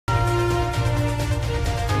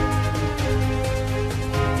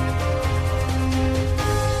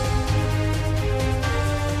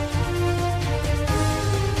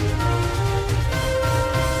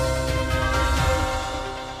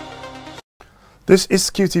This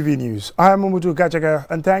is QTV News. I am Umudu Gajaga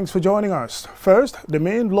and thanks for joining us. First, the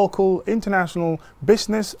main local, international,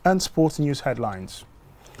 business and sports news headlines.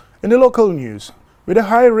 In the local news, with a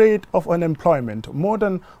high rate of unemployment, more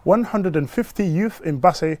than 150 youth in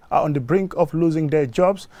Basse are on the brink of losing their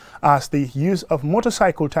jobs as the use of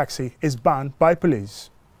motorcycle taxi is banned by police.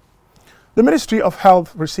 The Ministry of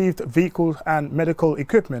Health received vehicles and medical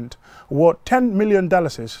equipment worth $10 million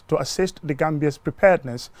to assist the Gambia's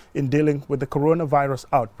preparedness in dealing with the coronavirus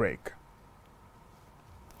outbreak.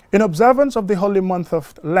 In observance of the holy month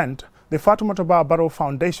of Lent, the Fatoumata Bah-Barrow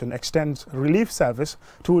Foundation extends relief service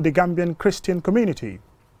to the Gambian Christian Community.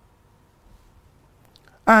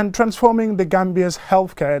 And transforming the Gambia's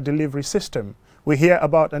healthcare delivery system, we hear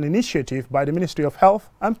about an initiative by the Ministry of Health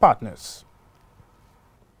and partners.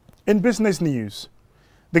 In business news,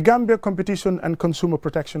 the Gambia Competition and Consumer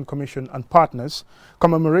Protection Commission and partners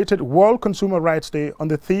commemorated World Consumer Rights Day on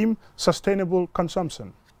the theme Sustainable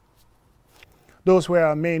Consumption. Those were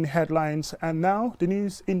our main headlines, and now the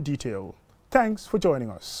news in detail. Thanks for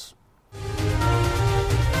joining us.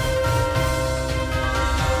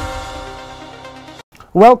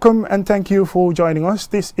 Welcome and thank you for joining us.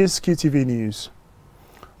 This is QTV News.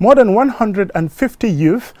 More than 150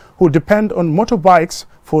 youth who depend on motorbikes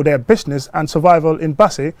for their business and survival in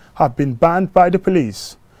Basse have been banned by the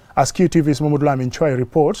police. As QTV's Mahmoud Lamin Choi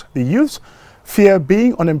reports, the youths fear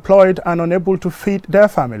being unemployed and unable to feed their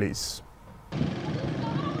families.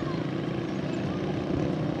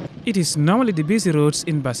 It is normally the busy roads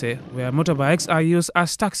in Basse where motorbikes are used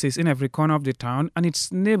as taxis in every corner of the town and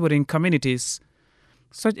its neighboring communities.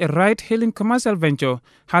 Such a ride-hailing commercial venture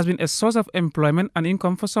has been a source of employment and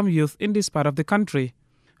income for some youth in this part of the country.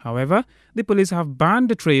 However, the police have banned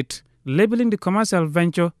the trade, labeling the commercial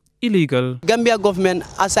venture illegal. Gambia government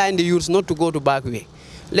assigned the youths not to go to back way.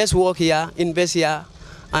 Let's work here, invest here,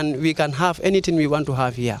 and we can have anything we want to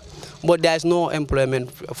have here. But there is no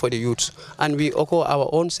employment for the youths, and we occur our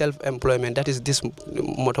own self-employment. That is this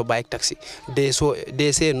motorbike taxi. They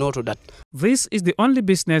say no to that. This is the only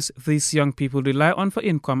business these young people rely on for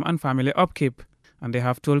income and family upkeep. And they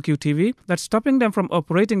have told QTV that stopping them from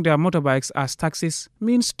operating their motorbikes as taxis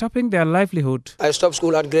means stopping their livelihood. I stopped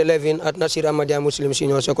school at grade 11 at Nasir Ahmadiyya Muslim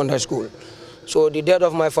Senior Secondary School. So the death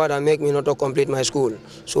of my father make me not to complete my school.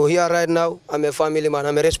 So here right now, I'm a family man,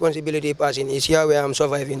 I'm a responsibility person. It's here where I'm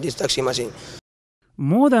surviving this taxi machine.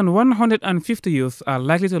 More than 150 youth are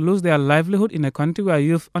likely to lose their livelihood in a country where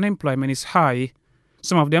youth unemployment is high.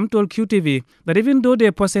 Some of them told QTV that even though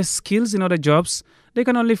they possess skills in other jobs, they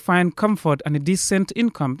can only find comfort and a decent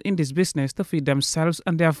income in this business to feed themselves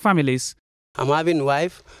and their families. I'm having a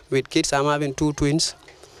wife with kids. I'm having 2 twins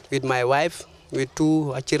with my wife, with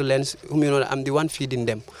 2 children. I'm the one feeding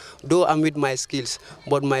them. Though I'm with my skills,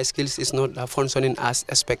 but my skills is not functioning as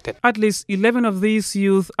expected. At least 11 of these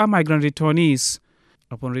youth are migrant returnees.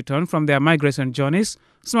 Upon return from their migration journeys,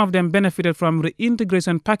 some of them benefited from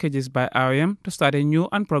reintegration packages by IOM to start a new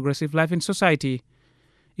and progressive life in society.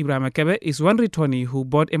 Ibrahim Akebe is one returnee who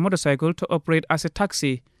bought a motorcycle to operate as a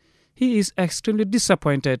taxi. He is extremely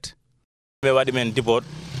disappointed. We were deport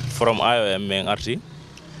from IOM,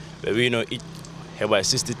 we know it about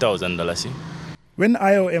 $60,000. When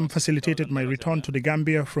IOM facilitated my return to the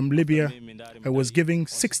Gambia from Libya, I was giving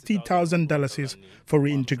 $60,000 for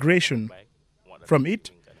reintegration. From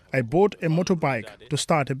it, I bought a motorbike to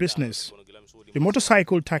start a business. The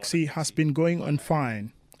motorcycle taxi has been going on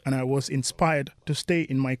fine, and I was inspired to stay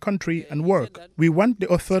in my country and work. We want the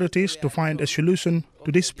authorities to find a solution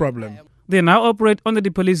to this problem. They now operate under the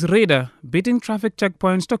police radar, beating traffic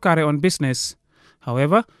checkpoints to carry on business.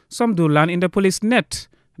 However, some do land in the police net,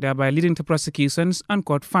 thereby leading to prosecutions and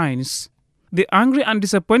court fines. The angry and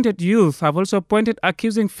disappointed youth have also pointed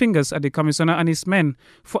accusing fingers at the commissioner and his men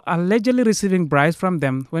for allegedly receiving bribes from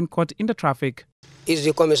them when caught in the traffic. It's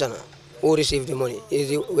the commissioner who received the money.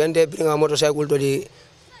 When they bring a motorcycle to the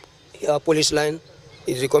police line,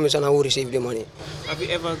 it's the commissioner who received the money. Have you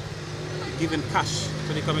ever given cash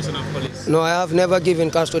to the commissioner of police? No, I have never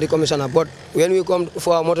given cash to the commissioner, but when we come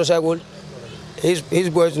for a motorcycle, his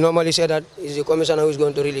boys normally say that it's the commissioner who is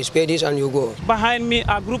going to release, pay this and you go. Behind me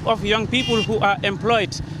are a group of young people who are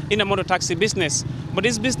employed in the motor taxi business. But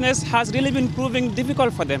this business has really been proving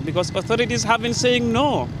difficult for them because authorities have been saying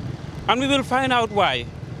no. And we will find out why.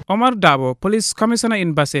 Omar Dabo, police commissioner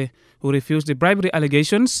in Basse, who refused the bribery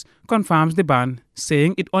allegations, confirms the ban,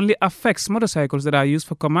 saying it only affects motorcycles that are used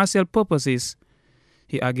for commercial purposes.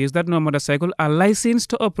 He argues that no motorcycles are licensed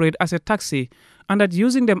to operate as a taxi and that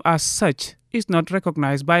using them as such is not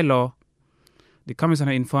recognized by law. The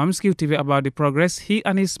commissioner informs QTV about the progress he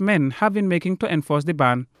and his men have been making to enforce the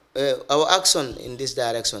ban. Our action in this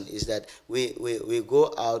direction is that we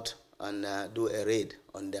go out and do a raid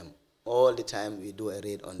on them. All the time we do a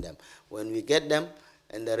raid on them. When we get them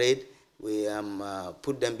in the raid, we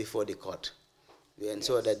put them before the court. We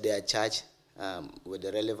ensure that they are charged with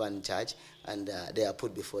the relevant charge, and they are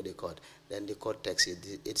put before the court. Then the court takes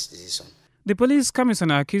its decision. The police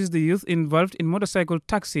commissioner accused the youth involved in motorcycle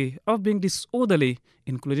taxi of being disorderly,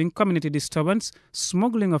 including community disturbance,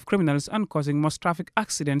 smuggling of criminals, and causing most traffic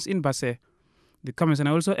accidents in Basse. The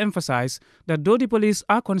commissioner also emphasized that though the police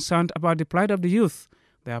are concerned about the plight of the youth,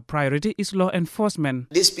 their priority is law enforcement.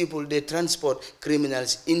 These people, they transport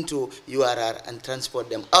criminals into URR and transport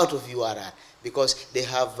them out of URR because they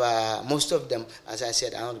have, most of them, as I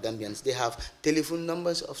said, are not Gambians. They have telephone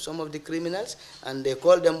numbers of some of the criminals, and they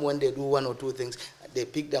call them when they do one or two things. They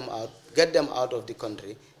pick them out, get them out of the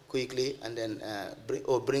country quickly, and then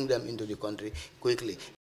bring them into the country quickly.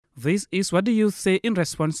 This is what the youth say in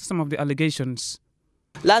response to some of the allegations.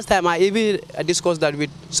 Last time I even discussed that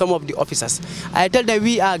with some of the officers. I tell them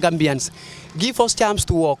we are Gambians. Give us chance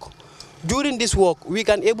to work. During this work, we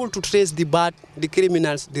can able to trace the bad, the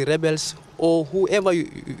criminals, the rebels, or whoever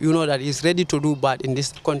you know that is ready to do bad in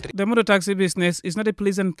this country. The motor taxi business is not a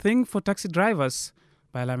pleasant thing for taxi drivers.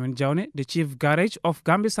 Lamin Jaune, the chief garage of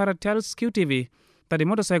Gambia Sara, tells QTV that the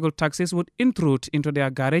motorcycle taxis would intrude into their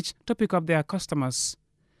garage to pick up their customers.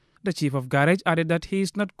 The chief of garage added that he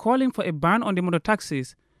is not calling for a ban on the motor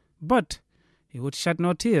taxis, but he would shed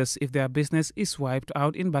no tears if their business is wiped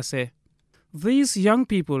out in Basse. These young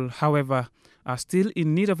people, however, are still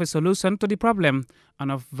in need of a solution to the problem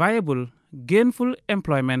and of viable, gainful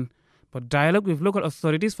employment, but dialogue with local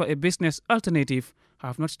authorities for a business alternative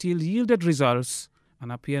have not still yielded results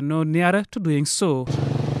and appear no nearer to doing so.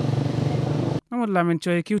 Mahmoud Lamin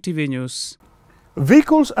Choi, QTV News.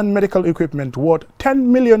 Vehicles and medical equipment worth $10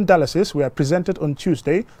 million were presented on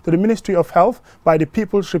Tuesday to the Ministry of Health by the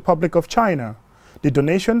People's Republic of China. The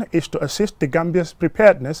donation is to assist the Gambia's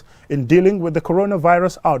preparedness in dealing with the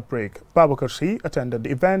coronavirus outbreak. Babakar Si attended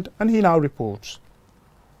the event and he now reports.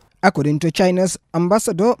 According to China's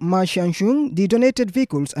Ambassador Ma Xiangxun, the donated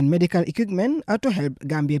vehicles and medical equipment are to help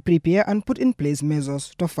Gambia prepare and put in place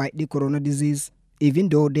measures to fight the corona disease, even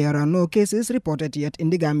though there are no cases reported yet in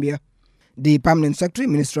the Gambia. The Permanent Secretary,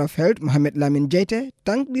 Minister of Health, Mohamed Lamin Jaite,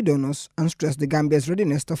 thanked the donors and stressed the Gambia's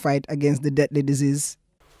readiness to fight against the deadly disease.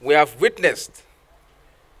 We have witnessed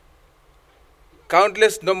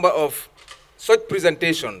countless number of such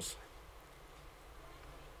presentations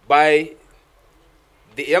by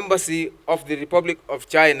the Embassy of the Republic of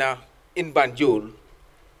China in Banjul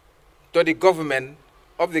to the government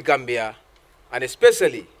of the Gambia, and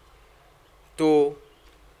especially to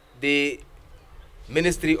the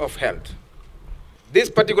Ministry of Health. This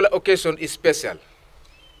particular occasion is special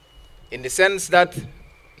in the sense that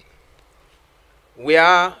we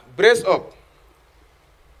are braced up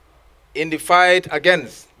in the fight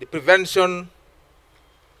against the prevention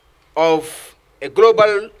of a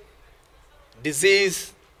global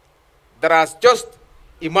disease that has just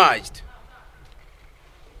emerged,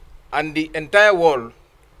 and the entire world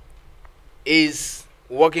is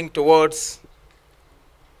working towards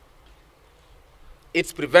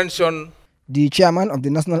its prevention. The chairman of the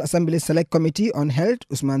National Assembly Select Committee on Health,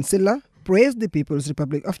 Usman Silla, praised the People's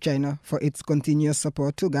Republic of China for its continuous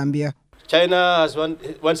support to Gambia. China has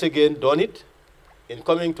once again done it in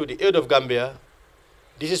coming to the aid of Gambia.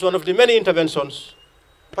 This is one of the many interventions,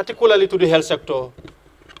 particularly to the health sector,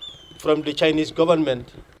 from the Chinese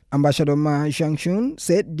government. Ambassador Ma Xiangxun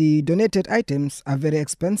said the donated items are very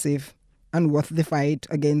expensive and worth the fight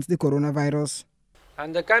against the coronavirus.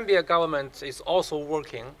 And the Gambia government is also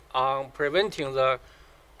working on preventing the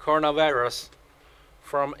coronavirus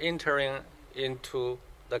from entering into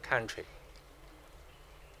the country.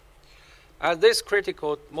 At this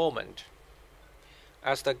critical moment,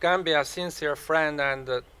 as the Gambia's sincere friend and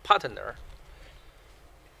partner,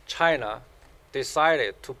 China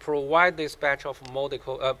decided to provide this batch of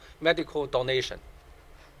medical donation.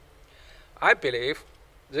 I believe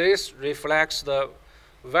this reflects the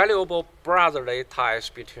valuable brotherly ties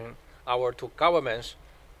between our two governments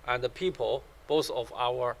and the people, both of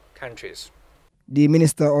our countries. The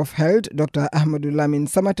Minister of Health, Dr. Ahmadu Lamin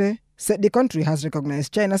Samate, said the country has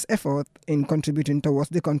recognized China's effort in contributing towards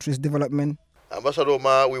the country's development. Ambassador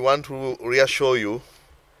Ma, we want to reassure you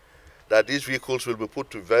that these vehicles will be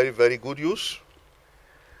put to very, very good use.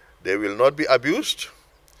 They will not be abused.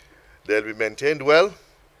 They'll be maintained well.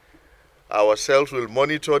 Ourselves will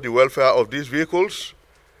monitor the welfare of these vehicles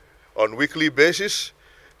on a weekly basis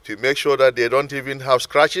to make sure that they don't even have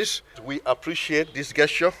scratches. We appreciate this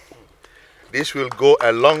gesture This will go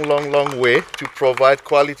a long, long, long way to provide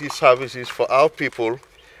quality services for our people.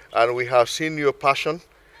 And we have seen your passion,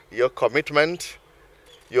 your commitment,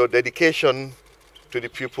 your dedication to the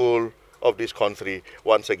people of this country.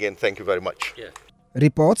 Once again, thank you very much. Yeah.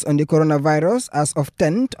 Reports on the coronavirus as of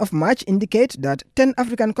 10th of March indicate that 10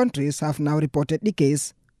 African countries have now reported the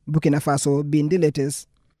case, Burkina Faso being the latest.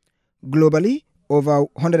 Globally, over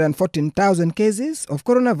 114,000 cases of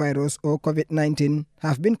coronavirus or COVID-19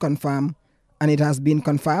 have been confirmed, and it has been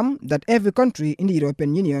confirmed that every country in the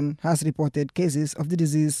European Union has reported cases of the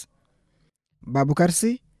disease. Babu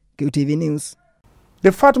Karsi, QTV News. The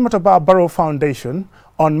Fatoumata Bah-Barrow Foundation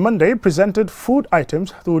on Monday presented food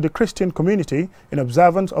items to the Christian community in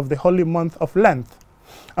observance of the holy month of Lent.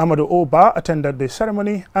 Amadou Oba attended the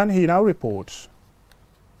ceremony and he now reports.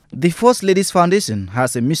 The First Ladies Foundation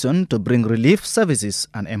has a mission to bring relief services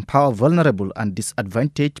and empower vulnerable and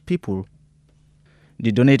disadvantaged people.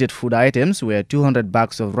 The donated food items were 200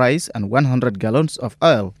 bags of rice and 100 gallons of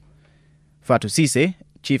oil. Fatou Cisse,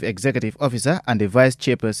 Chief Executive Officer and the Vice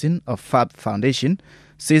Chairperson of FAB Foundation,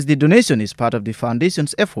 says the donation is part of the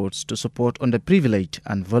Foundation's efforts to support underprivileged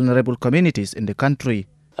and vulnerable communities in the country.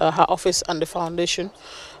 Her office and the Foundation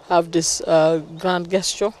have this grand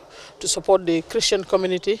gesture to support the Christian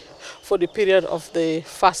community for the period of the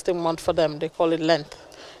fasting month for them. They call it Lent.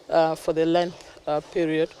 For the Lent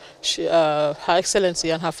period, Her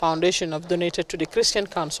Excellency and her Foundation have donated to the Christian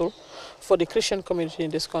Council for the Christian community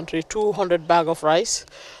in this country 200 bags of rice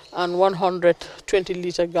and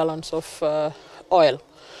 120-liter gallons of oil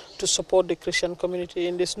to support the Christian community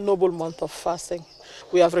in this noble month of fasting.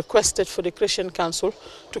 We have requested for the Christian Council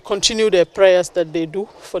to continue their prayers that they do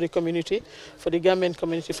for the community, for the Gambian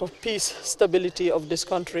community, for peace, stability of this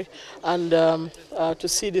country, and to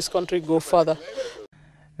see this country go further.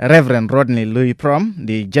 Reverend Rodney Louis Prom,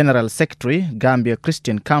 the General Secretary, Gambia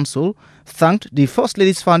Christian Council, thanked the First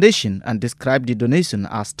Ladies Foundation and described the donation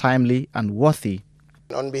as timely and worthy.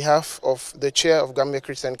 On behalf of the Chair of Gambia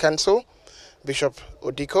Christian Council, Bishop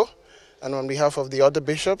Odiko, and on behalf of the other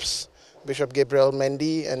bishops, Bishop Gabriel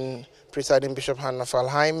Mendy and Presiding Bishop Hannah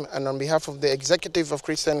Falheim, and on behalf of the Executive of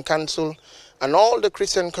Christian Council and all the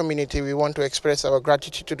Christian community, we want to express our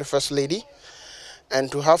gratitude to the First Lady and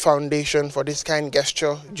to her foundation for this kind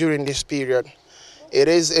gesture during this period. It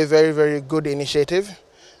is a very, very good initiative,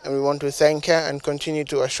 and we want to thank her and continue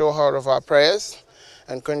to assure her of our prayers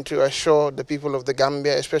and continue to assure the people of the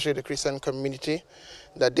Gambia, especially the Christian community,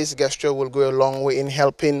 that this gesture will go a long way in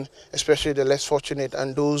helping especially the less fortunate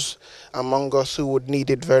and those among us who would need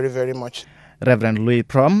it very, very much. Reverend Louis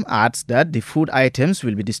Prom adds that the food items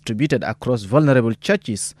will be distributed across vulnerable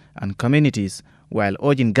churches and communities, while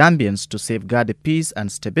urging Gambians to safeguard the peace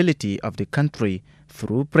and stability of the country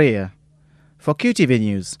through prayer. For QTV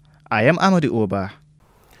News, I am Amadou Oba.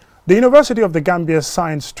 The University of the Gambia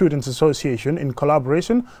Science Students Association, in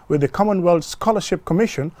collaboration with the Commonwealth Scholarship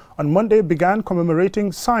Commission, on Monday began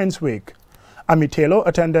commemorating Science Week. Ami Taylor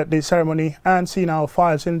attended the ceremony and see now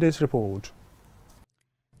files in this report.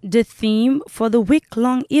 The theme for the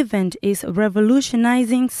week-long event is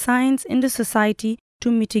revolutionizing science in the society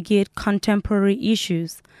to mitigate contemporary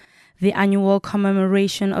issues. The annual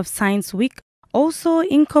commemoration of Science Week also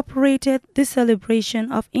incorporated the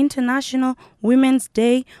celebration of International Women's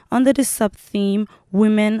Day under the sub-theme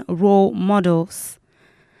Women Role Models.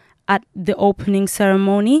 At the opening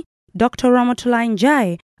ceremony, Dr. Ramatoulaye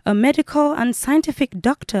Njie, a medical and scientific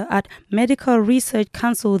doctor at Medical Research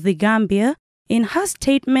Council the Gambia, in her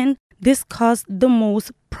statement discussed the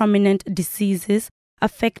most prominent diseases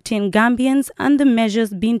affecting Gambians and the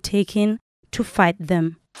measures being taken to fight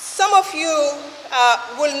them. Some of you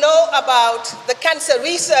will know about the cancer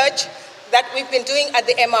research that we've been doing at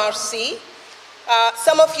the MRC.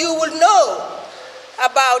 Some of you will know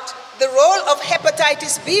about the role of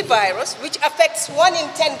hepatitis B virus, which affects 1 in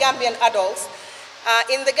 10 Gambian adults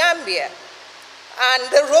in the Gambia, and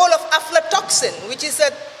the role of aflatoxin, which is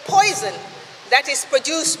a poison that is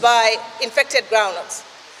produced by infected groundnuts.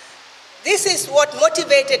 This is what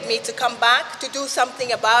motivated me to come back to do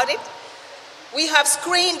something about it. We have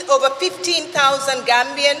screened over 15,000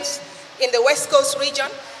 Gambians in the West Coast region,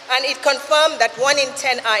 and it confirmed that 1 in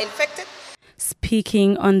 10 are infected.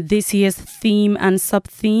 Speaking on this year's theme and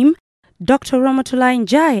sub-theme, Dr. Ramatoulaye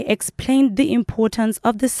Njie explained the importance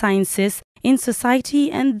of the sciences in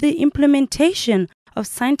society and the implementation of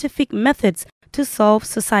scientific methods to solve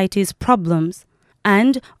society's problems,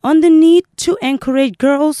 and on the need to encourage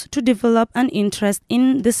girls to develop an interest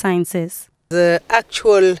in the sciences. The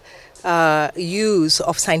actual use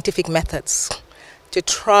of scientific methods to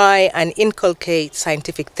try and inculcate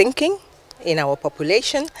scientific thinking in our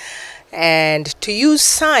population, and to use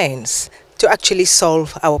science to actually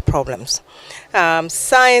solve our problems.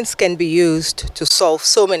 Science can be used to solve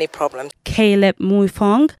so many problems. Caleb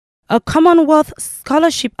Muifong, a Commonwealth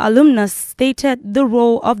Scholarship alumnus, stated the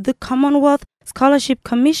role of the Commonwealth Scholarship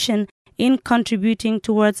Commission in contributing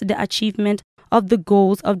towards the achievement of the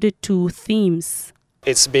goals of the two themes.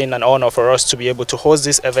 It's been an honor for us to be able to host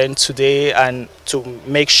this event today and to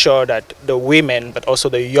make sure that the women, but also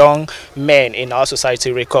the young men in our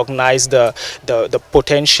society recognize the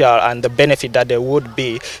potential and the benefit that there would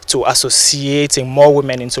be to associating more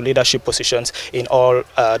women into leadership positions in all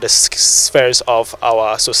the spheres of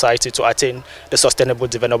our society to attain the Sustainable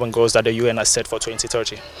Development Goals that the UN has set for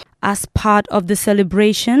 2030. As part of the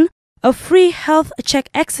celebration, a free health check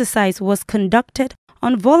exercise was conducted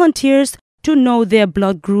on volunteers to know their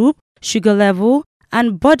blood group, sugar level,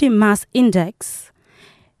 and body mass index.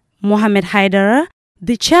 Mohammed Haidara,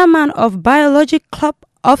 the chairman of Biologic Club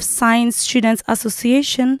of Science Students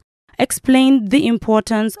Association, explained the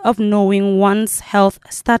importance of knowing one's health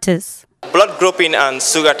status. Blood grouping and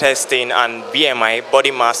sugar testing and BMI, body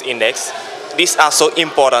mass index, these are so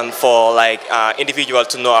important for individuals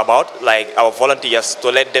to know about, like our volunteers,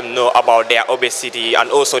 to let them know about their obesity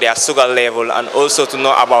and also their sugar level, and also to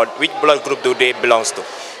know about which blood group do they belong to.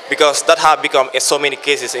 Because that have become so many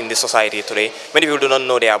cases in the society today. Many people do not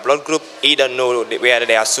know their blood group, either know whether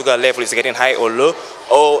their sugar level is getting high or low,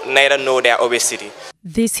 or neither know their obesity.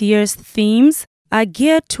 This year's themes are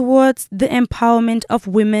geared towards the empowerment of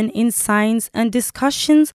women in science and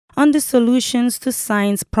discussions on the solutions to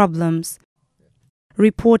science problems.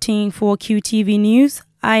 Reporting for QTV News,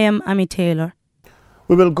 I am Ami Taylor.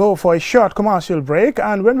 We will go for a short commercial break,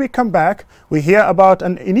 and when we come back, we hear about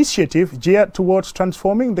an initiative geared towards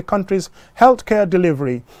transforming the country's healthcare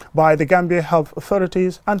delivery by the Gambia health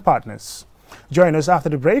authorities and partners. Join us after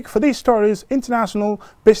the break for these stories, international,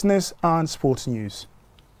 business and sports news.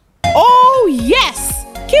 Oh yes!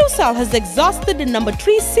 QCell has exhausted the number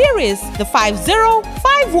 3 series, the 50,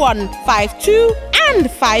 51, 52 and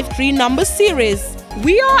 53 number series.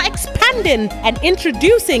 We are expanding and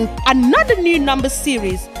introducing another new number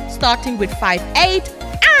series, starting with 58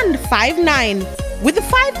 and 59. With the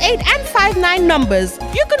 58 and 59 numbers,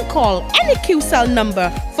 you can call any QCell number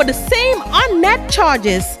for the same on-net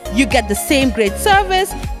charges. You get the same great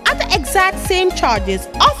service at the exact same charges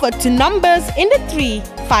offered to numbers in the 3,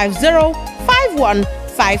 50, 51,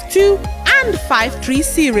 52 and 53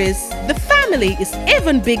 series. The family is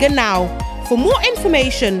even bigger now. For more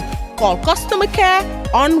information, call customer care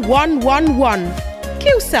on 111.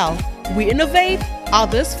 QCell, we innovate,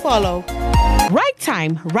 others follow. Right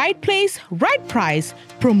time, right place, right price.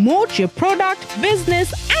 Promote your product,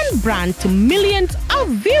 business and brand to millions of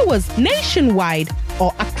viewers nationwide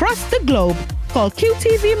or across the globe. Call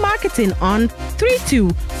QTV Marketing on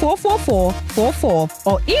 32-44444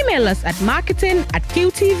 or email us at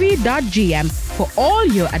marketing@qtv.gm for all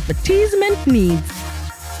your advertisement needs.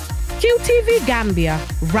 QTV Gambia,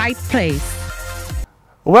 right place.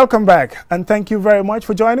 Welcome back, and thank you very much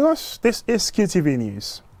for joining us. This is QTV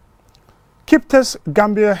News. KIPTES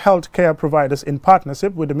Gambia Healthcare Providers, in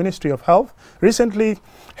partnership with the Ministry of Health, recently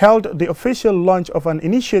held the official launch of an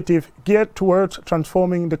initiative geared towards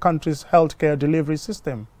transforming the country's healthcare delivery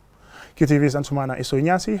system. QTV's Fatoumata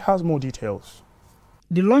Bah-Barrow has more details.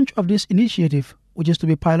 The launch of this initiative, which is to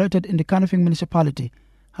be piloted in the Kanifing municipality,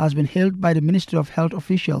 has been hailed by the Ministry of Health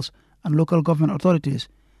officials and local government authorities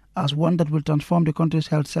as one that will transform the country's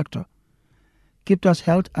health sector. KIPTES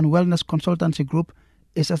Health and Wellness Consultancy Group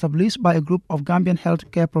is established by a group of Gambian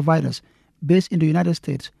healthcare providers based in the United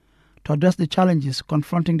States to address the challenges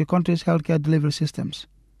confronting the country's healthcare delivery systems.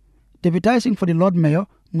 Deputizing for the Lord Mayor,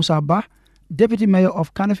 Musa Bah, Deputy Mayor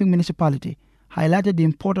of Kanifing Municipality, highlighted the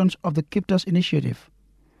importance of the KIPTES initiative.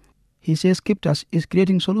 He says KIPTES is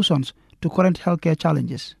creating solutions to current healthcare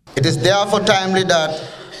challenges. It is therefore timely that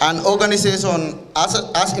an organization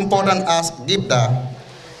as important as GIPTA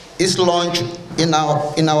is launched in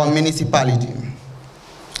our municipality.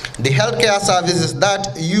 The healthcare services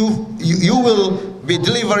that you will be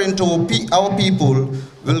delivering to our people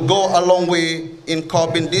will go a long way in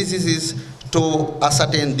curbing diseases to a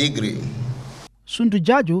certain degree. Sundu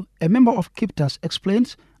Jaju, a member of KIPTES,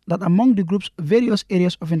 explains that among the group's various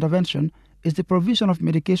areas of intervention is the provision of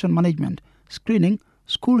medication management, screening,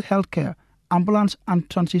 school health care, ambulance and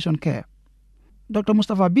transition care. Dr.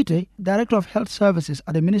 Mustafa Bite, Director of Health Services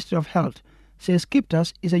at the Ministry of Health, says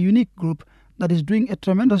KIPTES is a unique group that is doing a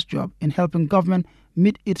tremendous job in helping government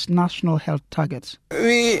meet its national health targets.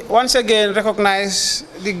 We once again recognize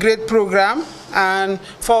the great program, and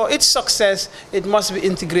for its success, it must be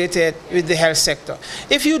integrated with the health sector.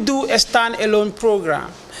 If you do a standalone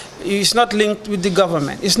program, it's not linked with the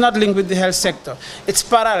government, it's not linked with the health sector, it's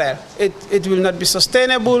parallel, it will not be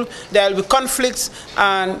sustainable, there will be conflicts,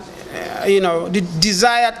 and the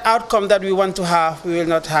desired outcome that we want to have, we will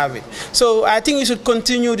not have it. So I think you should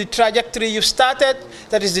continue the trajectory you started,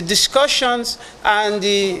 that is the discussions and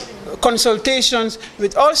the consultations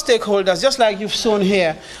with all stakeholders, just like you've shown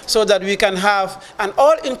here, so that we can have an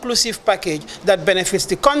all-inclusive package that benefits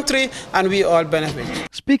the country and we all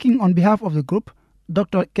benefit. Speaking on behalf of the group,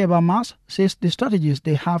 Dr. Keba Mas says the strategies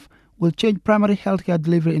they have will change primary healthcare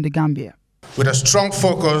delivery in the Gambia. With a strong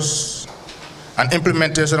focus and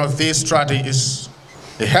implementation of these strategies,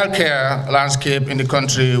 the healthcare landscape in the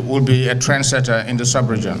country will be a trendsetter in the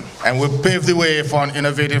sub-region and will pave the way for an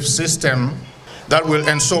innovative system that will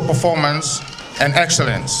ensure performance and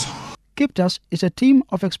excellence. KIPTAS is a team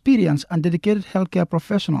of experienced and dedicated healthcare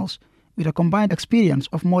professionals with a combined experience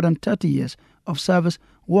of more than 30 years of service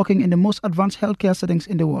working in the most advanced healthcare settings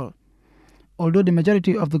in the world. Although the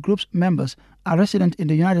majority of the group's members are resident in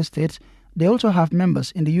the United States, they also have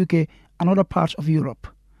members in the UK and other parts of Europe.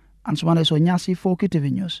 Answana Sonyasi for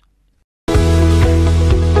KTV News.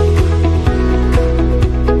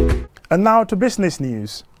 And now to business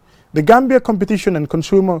news. The Gambia Competition and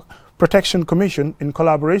Consumer Protection Commission, in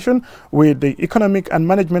collaboration with the Economic and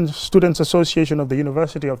Management Students Association of the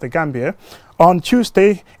University of the Gambia, on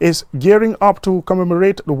Tuesday is gearing up to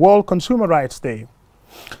commemorate the World Consumer Rights Day.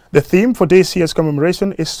 The theme for this year's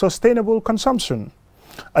commemoration is sustainable consumption.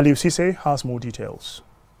 Aliou Cisse has more details.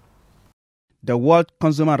 The World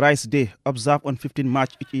Consumer Rights Day, observed on 15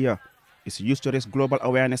 March each year, is used to raise global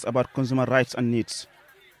awareness about consumer rights and needs.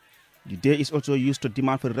 The day is also used to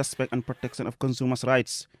demand for the respect and protection of consumers'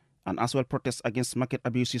 rights, and as well protest against market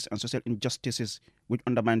abuses and social injustices which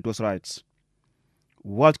undermine those rights.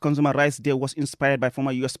 World Consumer Rights Day was inspired by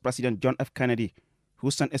former U.S. President John F. Kennedy,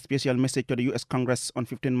 who sent a special message to the U.S. Congress on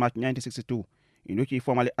 15 March 1962, in which he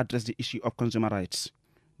formally addressed the issue of consumer rights.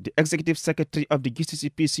 The Executive Secretary of the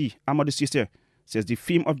GCCPC, Amadou Cisse, says the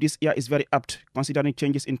theme of this year is very apt, considering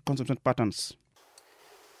changes in consumption patterns.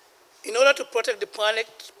 In order to protect the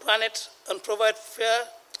planet and provide fair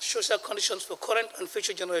social conditions for current and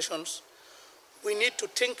future generations, we need to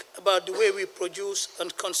think about the way we produce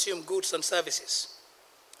and consume goods and services.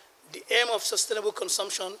 The aim of sustainable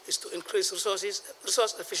consumption is to increase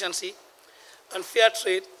resource efficiency and fair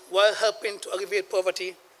trade while helping to alleviate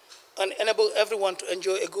poverty and enable everyone to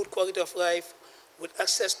enjoy a good quality of life with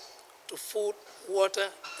access to food, water,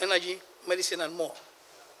 energy, medicine, and more.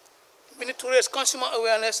 We need to raise consumer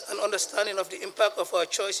awareness and understanding of the impact of our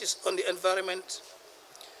choices on the environment.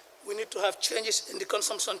 We need to have changes in the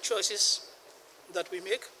consumption choices that we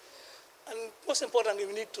make. And most importantly,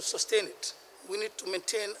 we need to sustain it. We need to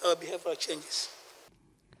maintain our behavioral changes.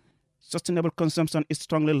 Sustainable consumption is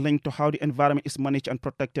strongly linked to how the environment is managed and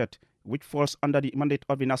protected, which falls under the mandate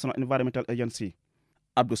of the National Environmental Agency.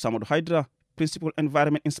 Abdul Samad Hydra, Principal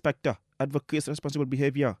Environment Inspector, advocates responsible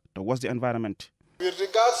behavior towards the environment. With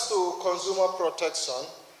regards to consumer protection,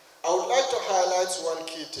 I would like to highlight one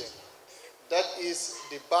key thing. That is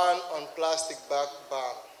the ban on plastic bag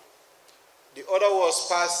ban. The order was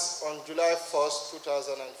passed on July 1st,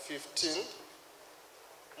 2015.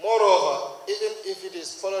 Moreover, even if it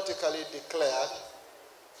is politically declared,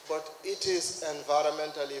 but it is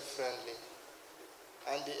environmentally friendly.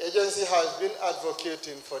 And the agency has been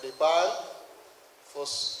advocating for the ban for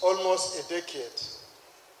almost a decade.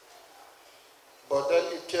 But then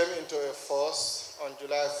it came into force on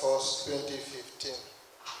July 1st, 2015.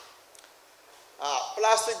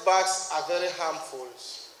 Plastic bags are very harmful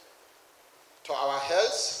to our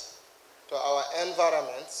health, to our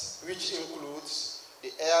environment, which includes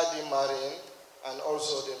the air, the marine, and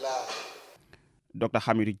also the land. Dr.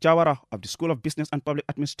 Hamidu Jawara of the School of Business and Public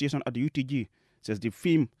Administration at the UTG says the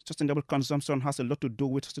theme sustainable consumption has a lot to do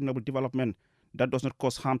with sustainable development that does not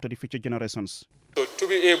cause harm to the future generations. So to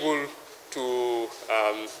be able to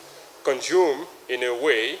consume in a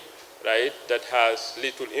way, right, that has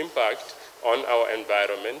little impact on our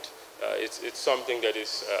environment, it's something that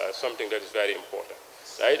is very important,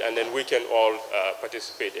 right? And then we can all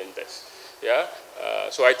participate in this. Yeah.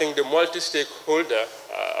 So I think the multi-stakeholder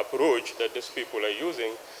approach that these people are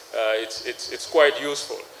using, it's quite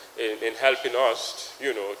useful in helping us,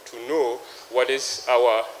 to know what is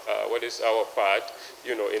our part,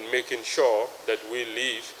 in making sure that we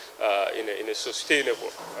live in a sustainable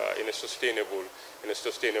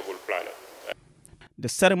planet. The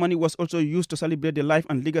ceremony was also used to celebrate the life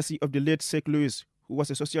and legacy of the late Sheikh Louis, who was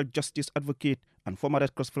a social justice advocate and former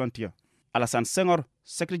Red Cross volunteer. Alassane Senghor,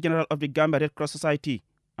 Secretary General of the Gambia Red Cross Society,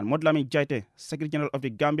 and Modlami Jaite, Secretary General of the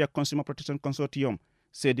Gambia Consumer Protection Consortium,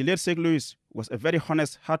 said the late Sheikh Louis was a very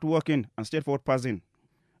honest, hard-working, and straightforward person.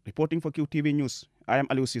 Reporting for QTV News, I am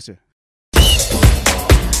Aliou Cisse.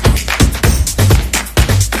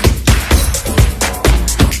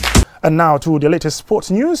 And now to the latest sports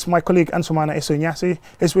news. My colleague Ansumana Eso Nyasi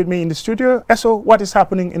is with me in the studio. Eso, what is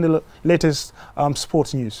happening in the latest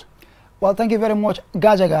sports news? Well, thank you very much,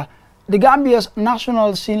 Gajaga. The Gambia's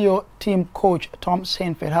national senior team coach, Tom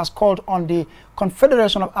Saintfield, has called on the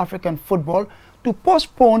Confederation of African Football to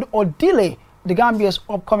postpone or delay the Gambia's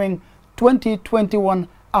upcoming 2021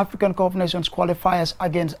 African Cup of Nations qualifiers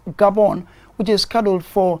against Gabon, which is scheduled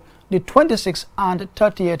for the 26th and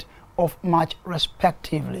 30th of March,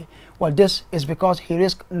 respectively. Well, this is because he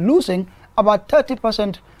risks losing about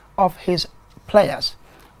 30% of his players.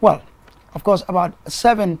 Well, of course, about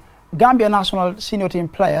 7 Gambia national senior team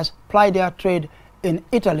players ply their trade in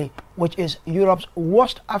Italy, which is Europe's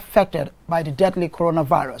worst affected by the deadly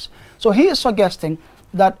coronavirus. So he is suggesting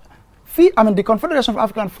that the Confederation of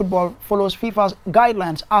African Football follows FIFA's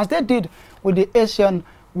guidelines, as they did with the Asian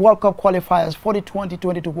World Cup qualifiers for the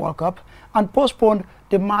 2022 World Cup, and postponed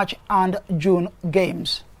the March and June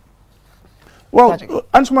games. Well,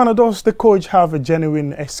 Ansumana, does the coach have a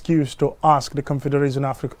genuine excuse to ask the Confederation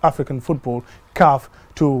of African Football, CAF,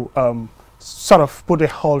 to sort of put a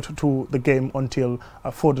halt to the game until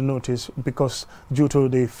further notice, because due to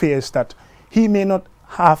the fears that he may not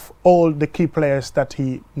have all the key players that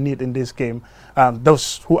he needs in this game,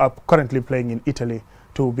 those who are currently playing in Italy,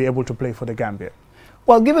 to be able to play for the Gambia?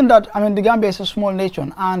 Well, given that, the Gambia is a small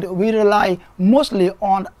nation and we rely mostly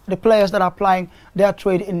on the players that are plying their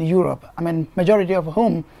trade in Europe, majority of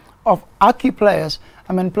whom, of our key players,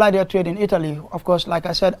 ply their trade in Italy. Of course, like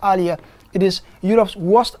I said earlier, it is Europe's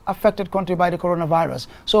worst affected country by the coronavirus.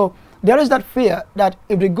 So there is that fear that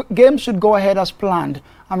if the game should go ahead as planned,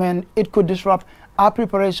 it could disrupt our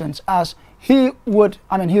preparations, as he would,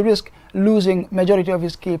 he risk losing majority of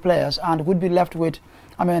his key players and would be left with,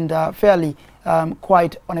 fairly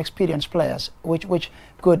quite unexperienced players, which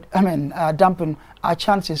could, dampen our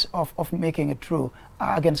chances of making it through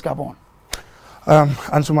against Gabon.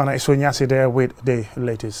 Ansumana Isonyasi there with the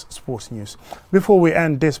latest sports news. Before we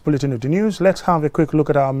end this bulletin of the news, let's have a quick look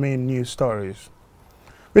at our main news stories.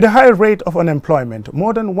 With a high rate of unemployment,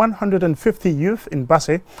 more than 150 youth in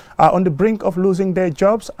Basse are on the brink of losing their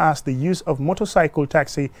jobs as the use of motorcycle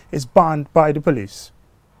taxi is banned by the police.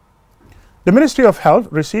 The Ministry of Health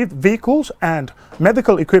received vehicles and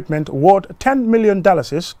medical equipment worth $10 million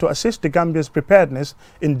to assist the Gambia's preparedness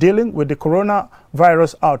in dealing with the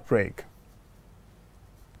coronavirus outbreak.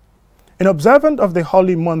 In observance of the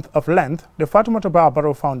holy month of Lent, the Fatoumata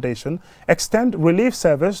Bah-Barrow Foundation extend relief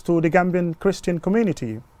service to the Gambian Christian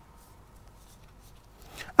Community.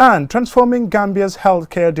 And transforming Gambia's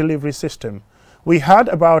healthcare delivery system, we heard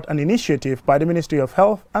about an initiative by the Ministry of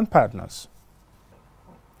Health and partners.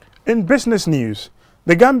 In business news,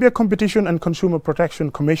 the Gambia Competition and Consumer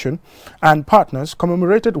Protection Commission and partners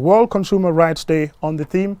commemorated World Consumer Rights Day on the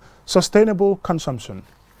theme Sustainable Consumption.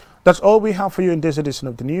 That's all we have for you in this edition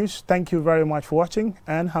of the news. Thank you very much for watching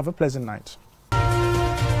and have a pleasant night.